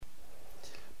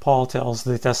Paul tells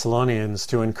the Thessalonians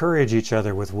to encourage each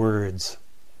other with words.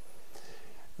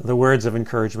 The words of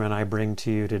encouragement I bring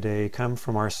to you today come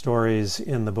from our stories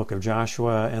in the book of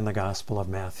Joshua and the Gospel of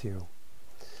Matthew.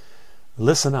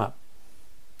 Listen up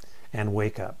and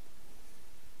wake up.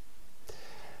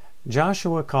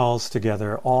 Joshua calls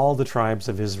together all the tribes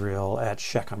of Israel at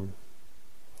Shechem.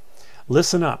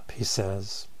 Listen up, he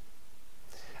says.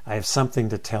 I have something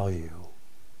to tell you.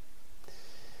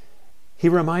 He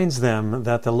reminds them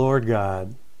that the Lord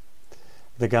God,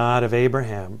 the God of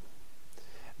Abraham,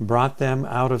 brought them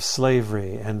out of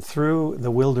slavery and through the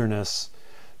wilderness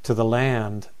to the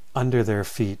land under their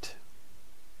feet.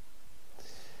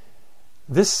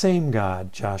 This same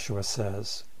God, Joshua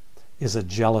says, is a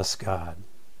jealous God.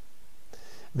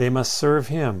 They must serve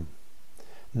him,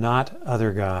 not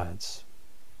other gods.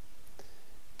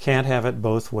 Can't have it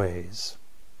both ways.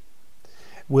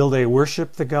 Will they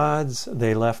worship the gods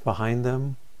they left behind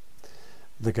them,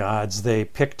 the gods they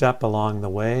picked up along the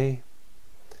way,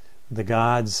 the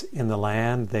gods in the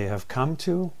land they have come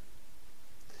to?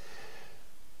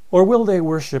 Or will they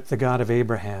worship the God of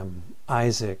Abraham,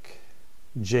 Isaac,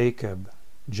 Jacob,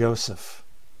 Joseph,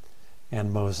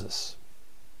 and Moses?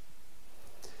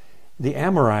 The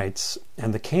Amorites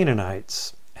and the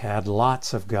Canaanites had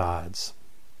lots of gods.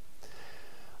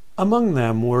 Among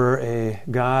them were a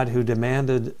god who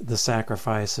demanded the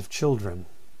sacrifice of children,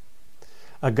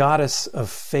 a goddess of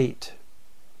fate,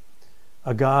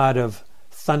 a god of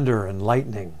thunder and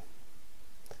lightning,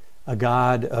 a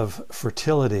god of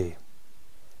fertility,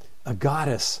 a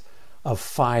goddess of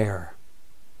fire,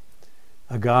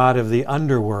 a god of the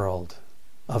underworld,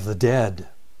 of the dead,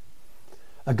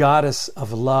 a goddess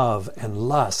of love and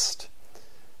lust,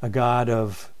 a god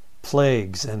of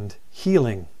plagues and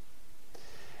healing,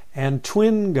 and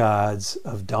twin gods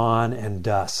of dawn and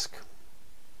dusk.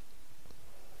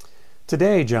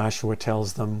 Today, Joshua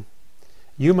tells them,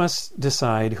 you must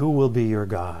decide who will be your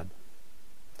God.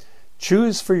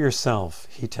 Choose for yourself,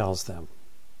 he tells them.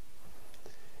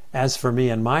 As for me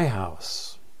and my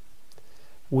house,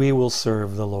 we will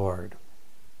serve the Lord.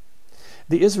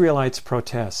 The Israelites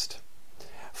protest.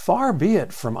 Far be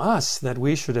it from us that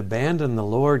we should abandon the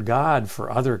Lord God for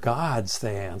other gods,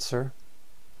 they answer.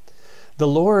 The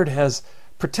Lord has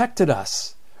protected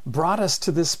us, brought us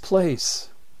to this place.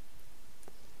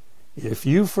 If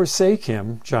you forsake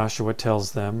him, Joshua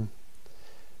tells them,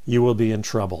 you will be in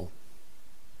trouble.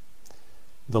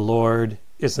 The Lord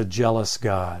is a jealous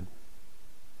God.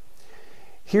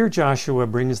 Here Joshua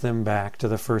brings them back to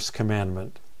the first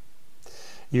commandment.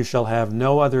 You shall have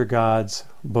no other gods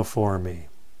before me.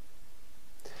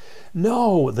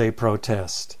 No, they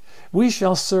protest. We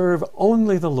shall serve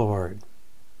only the Lord.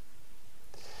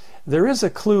 There is a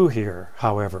clue here,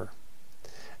 however,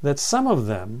 that some of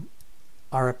them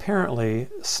are apparently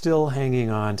still hanging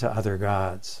on to other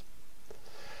gods.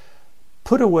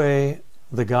 Put away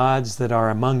the gods that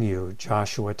are among you,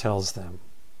 Joshua tells them.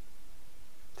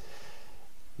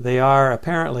 They are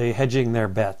apparently hedging their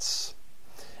bets.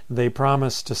 They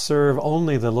promise to serve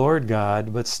only the Lord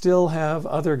God, but still have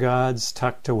other gods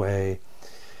tucked away,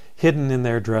 hidden in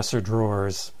their dresser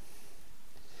drawers.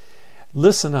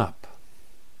 Listen up.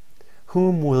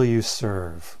 Whom will you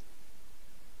serve?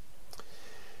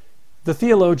 The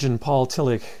theologian Paul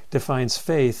Tillich defines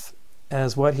faith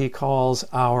as what he calls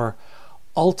our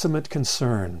ultimate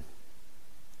concern.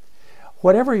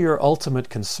 Whatever your ultimate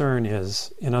concern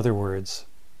is, in other words,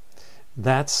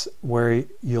 that's where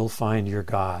you'll find your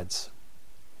gods.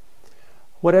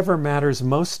 Whatever matters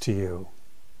most to you,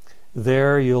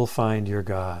 there you'll find your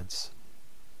gods.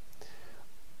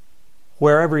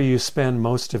 Wherever you spend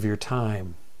most of your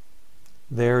time,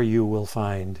 there you will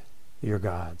find your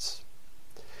gods.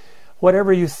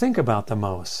 Whatever you think about the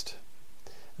most,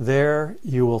 there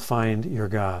you will find your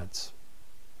gods.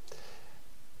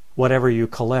 Whatever you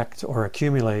collect or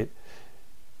accumulate,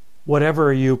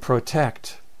 whatever you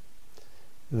protect,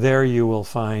 there you will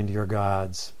find your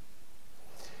gods.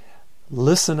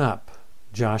 Listen up,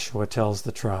 Joshua tells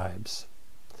the tribes.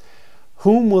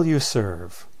 Whom will you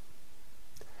serve?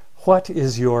 What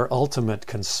is your ultimate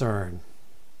concern?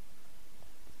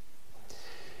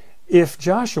 If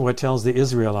Joshua tells the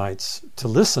Israelites to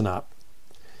listen up,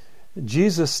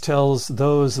 Jesus tells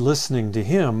those listening to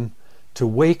him to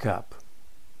wake up.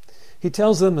 He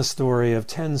tells them the story of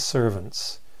 10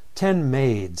 servants, 10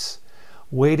 maids,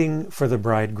 waiting for the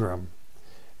bridegroom.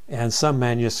 And some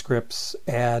manuscripts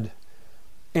add,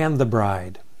 and the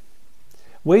bride,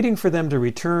 waiting for them to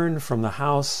return from the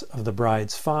house of the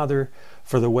bride's father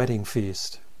for the wedding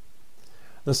feast.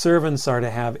 The servants are to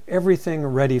have everything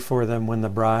ready for them when the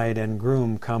bride and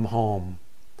groom come home.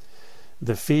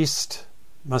 The feast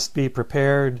must be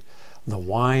prepared, the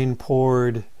wine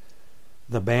poured,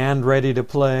 the band ready to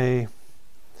play,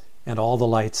 and all the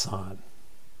lights on.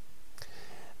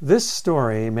 This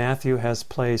story Matthew has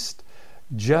placed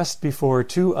just before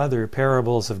two other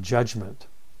parables of judgment.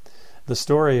 The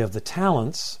story of the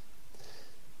talents,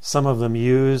 some of them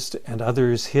used and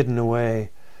others hidden away,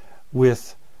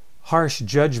 with harsh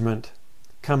judgment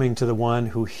coming to the one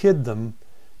who hid them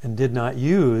and did not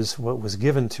use what was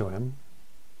given to him,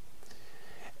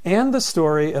 and the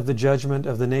story of the judgment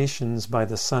of the nations by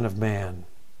the Son of Man.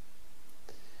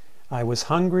 I was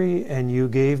hungry, and you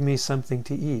gave me something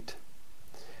to eat.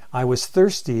 I was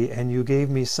thirsty, and you gave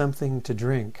me something to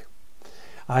drink.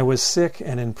 I was sick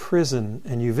and in prison,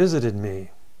 and you visited me.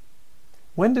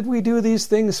 When did we do these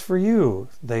things for you?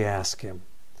 They ask him.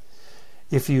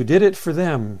 If you did it for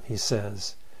them, he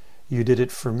says, you did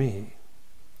it for me.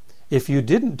 If you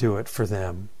didn't do it for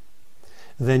them,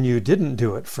 then you didn't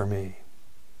do it for me.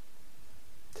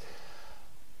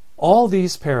 All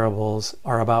these parables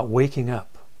are about waking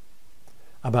up,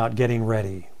 about getting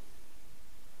ready.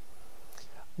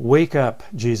 Wake up,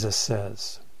 Jesus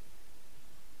says.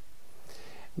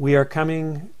 We are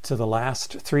coming to the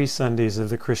last 3 Sundays of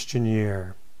the Christian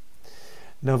year.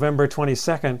 November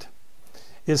 22nd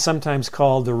is sometimes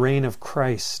called the Reign of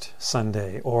Christ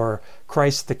Sunday or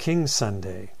Christ the King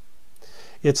Sunday.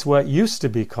 It's what used to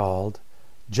be called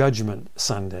Judgment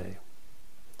Sunday.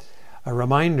 A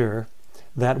reminder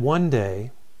that one day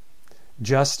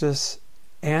justice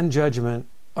and judgment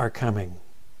are coming.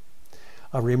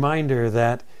 A reminder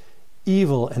that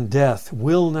evil and death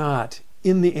will not,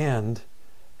 in the end,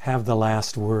 have the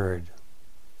last word.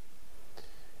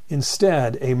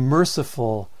 Instead, a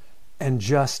merciful and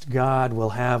just God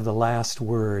will have the last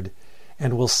word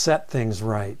and will set things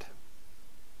right.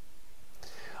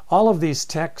 All of these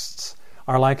texts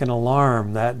are like an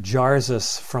alarm that jars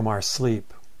us from our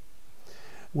sleep.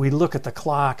 We look at the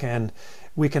clock and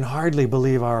we can hardly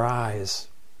believe our eyes.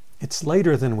 It's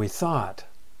later than we thought.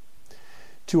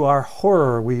 To our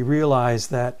horror, we realize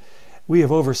that we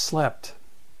have overslept.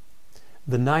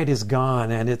 The night is gone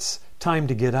and it's time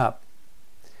to get up.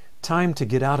 Time to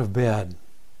get out of bed.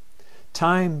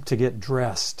 Time to get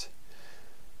dressed.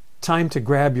 Time to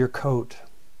grab your coat.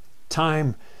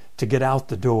 Time to get out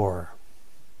the door.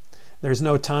 There's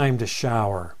no time to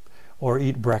shower or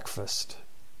eat breakfast.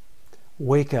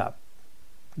 Wake up.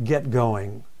 Get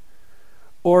going.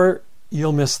 Or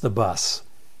you'll miss the bus.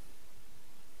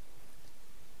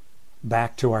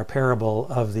 Back to our parable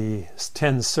of the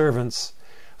 10 servants,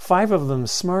 5 of them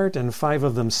smart and 5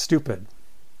 of them stupid.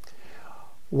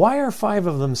 Why are 5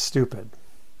 of them stupid?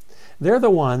 They're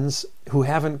the ones who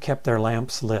haven't kept their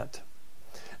lamps lit.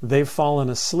 They've fallen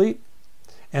asleep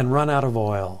and run out of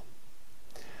oil.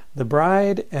 The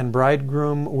bride and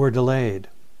bridegroom were delayed.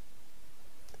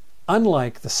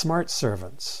 Unlike the smart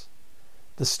servants,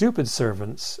 the stupid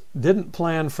servants didn't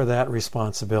plan for that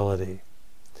responsibility.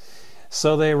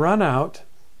 So they run out,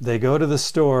 they go to the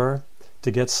store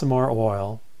to get some more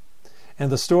oil,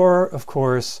 and the store, of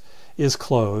course, is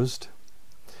closed.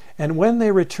 And when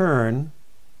they return,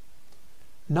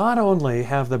 not only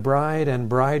have the bride and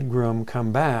bridegroom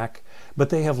come back, but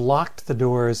they have locked the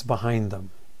doors behind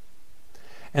them.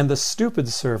 And the stupid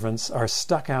servants are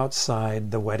stuck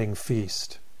outside the wedding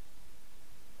feast.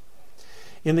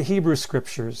 In the Hebrew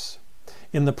Scriptures,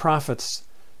 in the prophets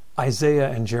Isaiah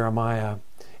and Jeremiah,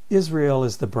 Israel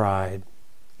is the bride,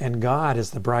 and God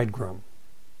is the bridegroom.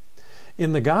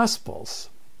 In the Gospels,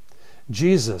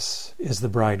 Jesus is the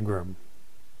bridegroom.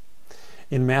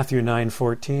 In Matthew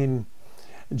 9:14,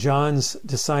 John's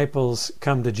disciples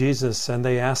come to Jesus and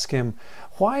they ask him,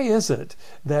 "Why is it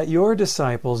that your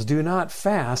disciples do not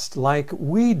fast like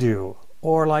we do,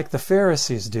 or like the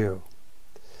Pharisees do?"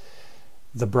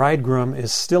 The bridegroom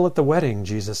is still at the wedding,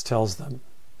 Jesus tells them.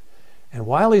 And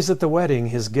while he's at the wedding,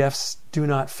 his guests do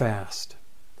not fast.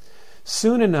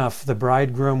 Soon enough, the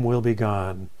bridegroom will be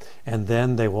gone, and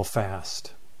then they will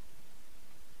fast.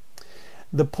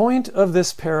 The point of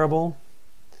this parable,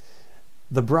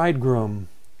 the bridegroom,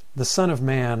 the Son of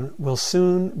Man, will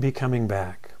soon be coming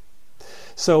back.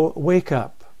 So wake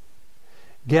up.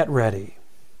 Get ready.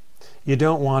 You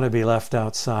don't want to be left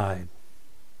outside.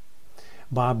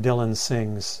 Bob Dylan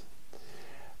sings,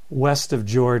 "West of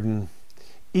Jordan,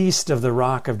 east of the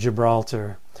Rock of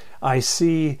Gibraltar, I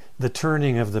see the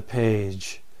turning of the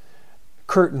page,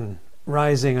 curtain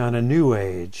rising on a new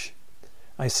age.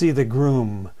 I see the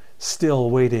groom still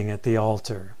waiting at the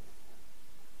altar."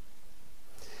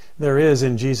 There is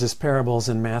in Jesus' parables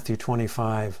in Matthew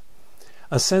 25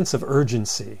 a sense of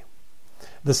urgency,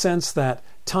 the sense that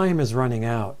time is running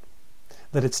out,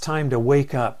 that it's time to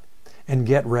wake up and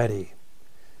get ready,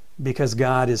 because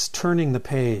God is turning the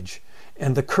page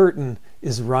and the curtain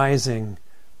is rising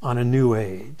on a new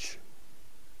age.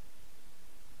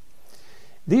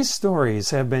 These stories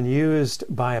have been used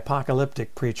by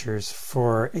apocalyptic preachers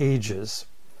for ages,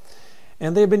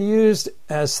 and they've been used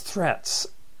as threats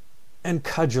and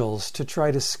cudgels to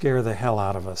try to scare the hell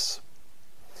out of us.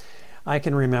 I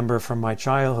can remember from my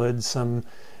childhood some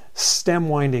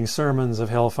stem-winding sermons of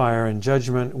hellfire and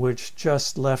judgment which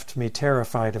just left me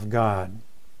terrified of God.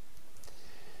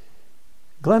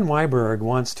 Glenn Weiberg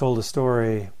once told a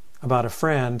story about a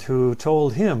friend who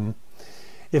told him,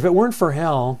 "If it weren't for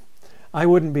hell, I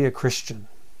wouldn't be a Christian."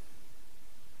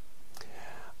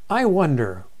 "I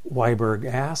wonder," Weiberg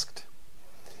asked,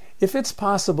 "if it's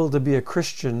possible to be a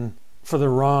Christian for the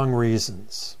wrong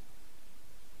reasons."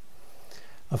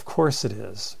 Of course it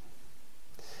is.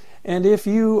 And if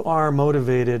you are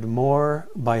motivated more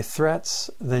by threats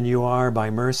than you are by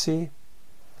mercy,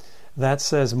 that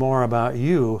says more about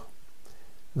you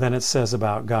than it says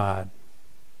about God.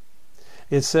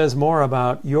 It says more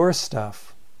about your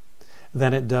stuff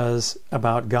than it does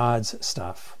about God's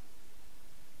stuff.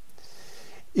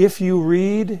 If you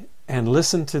read and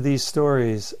listen to these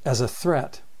stories as a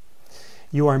threat,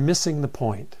 you are missing the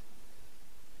point.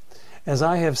 As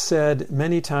I have said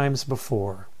many times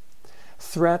before,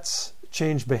 threats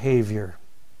change behavior,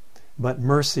 but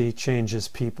mercy changes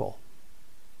people.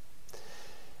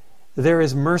 There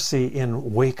is mercy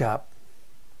in wake up.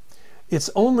 It's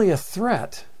only a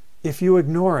threat if you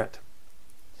ignore it.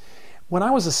 When I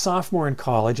was a sophomore in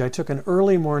college, I took an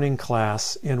early morning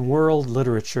class in world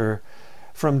literature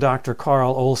from Dr.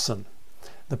 Carl Olson,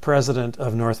 the president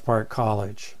of North Park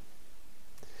College.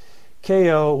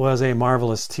 K.O. was a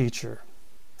marvelous teacher.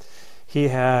 He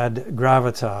had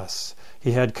gravitas.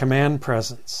 He had command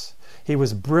presence. He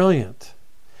was brilliant,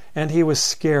 and he was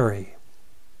scary.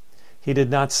 He did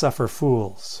not suffer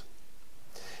fools.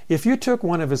 If you took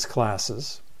one of his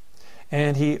classes,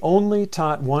 and he only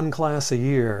taught one class a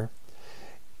year,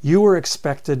 you were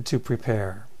expected to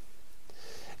prepare.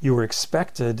 You were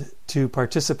expected to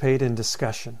participate in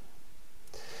discussion.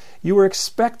 You were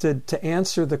expected to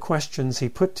answer the questions he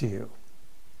put to you.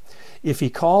 If he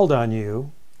called on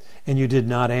you and you did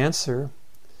not answer,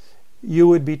 you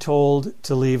would be told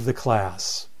to leave the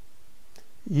class.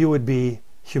 You would be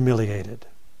humiliated,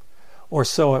 or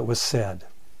so it was said.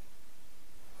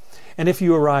 And if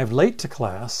you arrived late to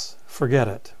class, forget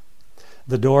it.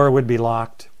 The door would be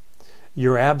locked,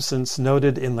 your absence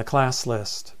noted in the class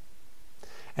list,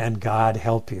 and God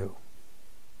help you.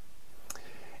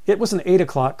 It was an 8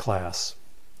 o'clock class.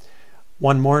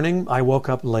 One morning I woke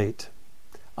up late.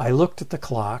 I looked at the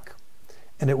clock,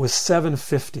 and it was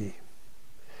 7:50.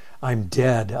 I'm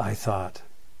dead, I thought.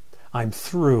 I'm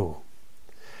through.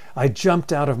 I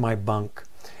jumped out of my bunk,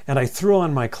 and I threw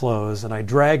on my clothes, and I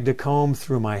dragged a comb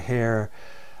through my hair.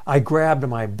 I grabbed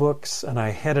my books, and I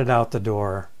headed out the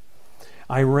door.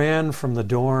 I ran from the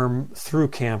dorm through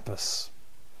campus.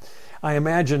 I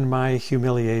imagined my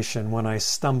humiliation when I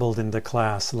stumbled into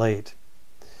class late.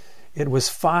 It was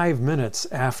 5 minutes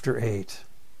after 8.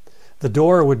 The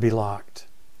door would be locked.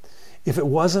 If it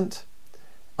wasn't,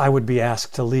 I would be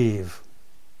asked to leave.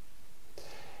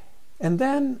 And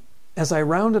then, as I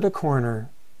rounded a corner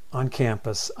on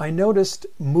campus, I noticed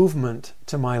movement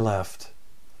to my left.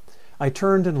 I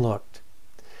turned and looked,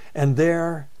 and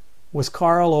there was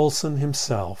Carl Olson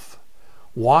himself,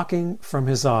 walking from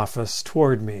his office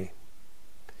toward me.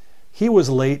 He was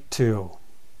late too.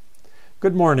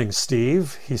 "Good morning,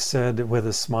 Steve," he said with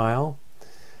a smile.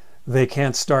 "They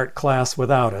can't start class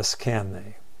without us, can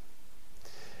they?"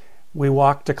 We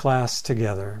walked to class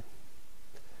together.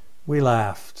 We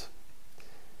laughed.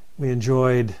 We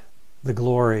enjoyed the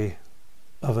glory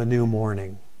of a new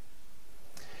morning.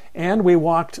 And we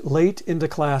walked late into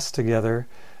class together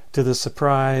to the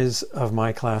surprise of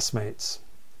my classmates.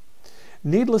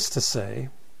 Needless to say,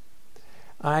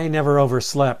 I never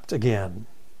overslept again.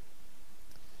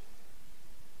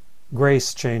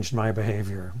 Grace changed my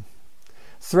behavior.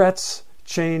 Threats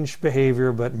change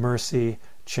behavior, but mercy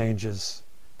changes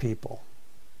people.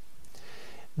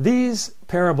 These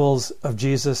parables of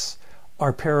Jesus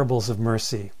are parables of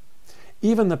mercy,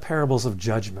 even the parables of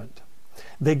judgment.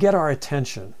 They get our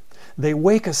attention. They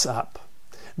wake us up.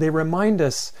 They remind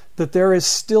us that there is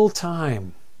still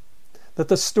time, that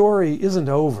the story isn't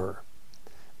over.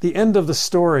 The end of the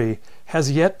story has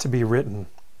yet to be written.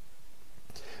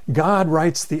 God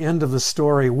writes the end of the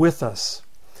story with us,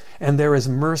 and there is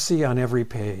mercy on every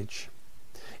page.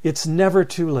 It's never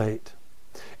too late.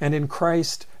 And in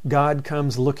Christ, God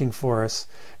comes looking for us.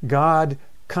 God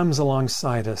comes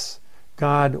alongside us.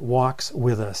 God walks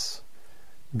with us.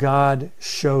 God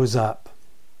shows up.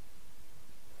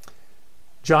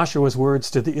 Joshua's words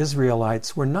to the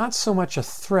Israelites were not so much a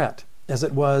threat as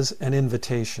it was an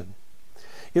invitation.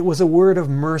 It was a word of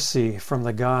mercy from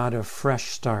the God of fresh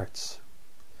starts.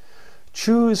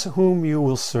 Choose whom you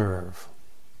will serve.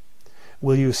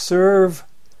 Will you serve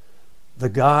the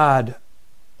God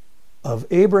of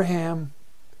Abraham,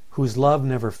 whose love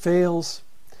never fails?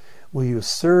 Will you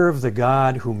serve the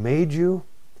God who made you,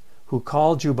 who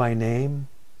called you by name?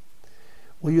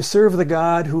 Will you serve the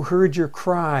God who heard your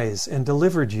cries and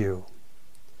delivered you?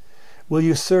 Will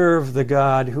you serve the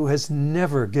God who has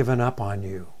never given up on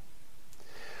you?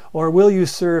 Or will you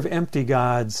serve empty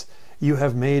gods you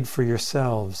have made for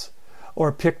yourselves,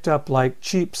 or picked up like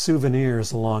cheap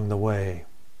souvenirs along the way?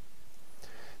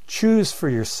 Choose for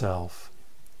yourself.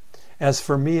 As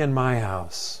for me and my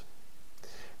house,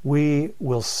 we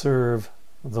will serve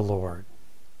the Lord.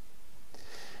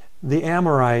 The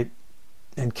Amorite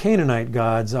and Canaanite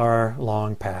gods are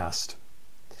long past,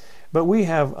 but we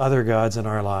have other gods in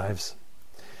our lives.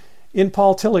 In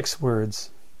Paul Tillich's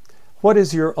words, what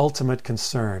is your ultimate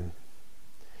concern?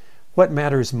 What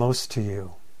matters most to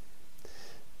you?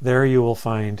 There you will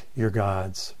find your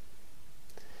gods.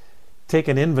 Take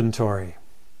an inventory.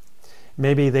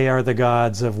 Maybe they are the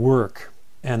gods of work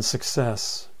and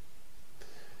success,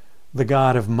 the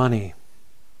god of money,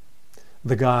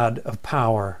 the god of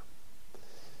power,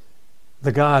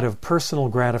 the god of personal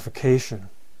gratification,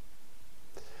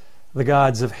 the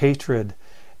gods of hatred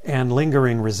and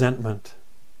lingering resentment,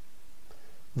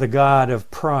 the god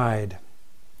of pride,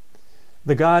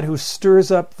 the God who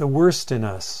stirs up the worst in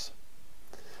us,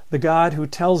 the God who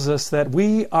tells us that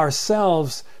we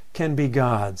ourselves can be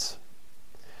gods.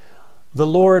 The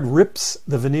Lord rips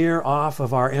the veneer off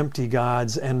of our empty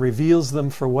gods and reveals them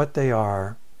for what they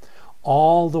are,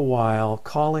 all the while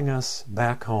calling us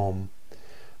back home,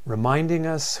 reminding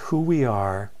us who we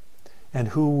are and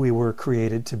who we were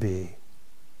created to be.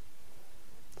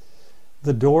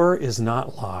 The door is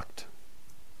not locked.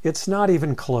 It's not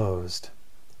even closed.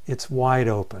 It's wide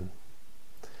open.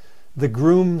 The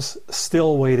groom's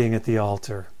still waiting at the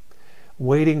altar,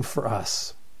 waiting for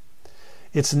us.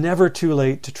 It's never too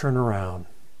late to turn around.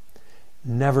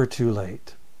 Never too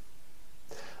late.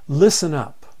 Listen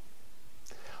up.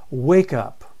 Wake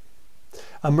up.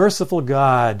 A merciful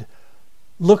God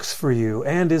looks for you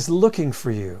and is looking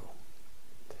for you.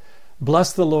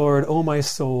 Bless the Lord, O my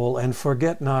soul, and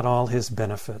forget not all his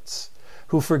benefits,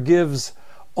 who forgives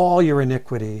all your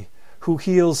iniquity, who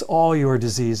heals all your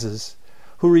diseases,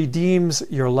 who redeems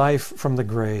your life from the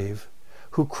grave,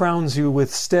 who crowns you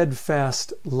with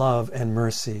steadfast love and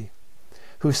mercy,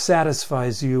 who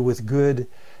satisfies you with good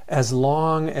as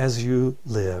long as you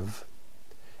live,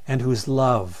 and whose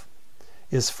love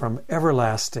is from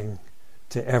everlasting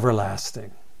to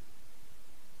everlasting.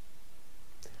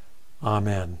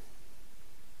 Amen.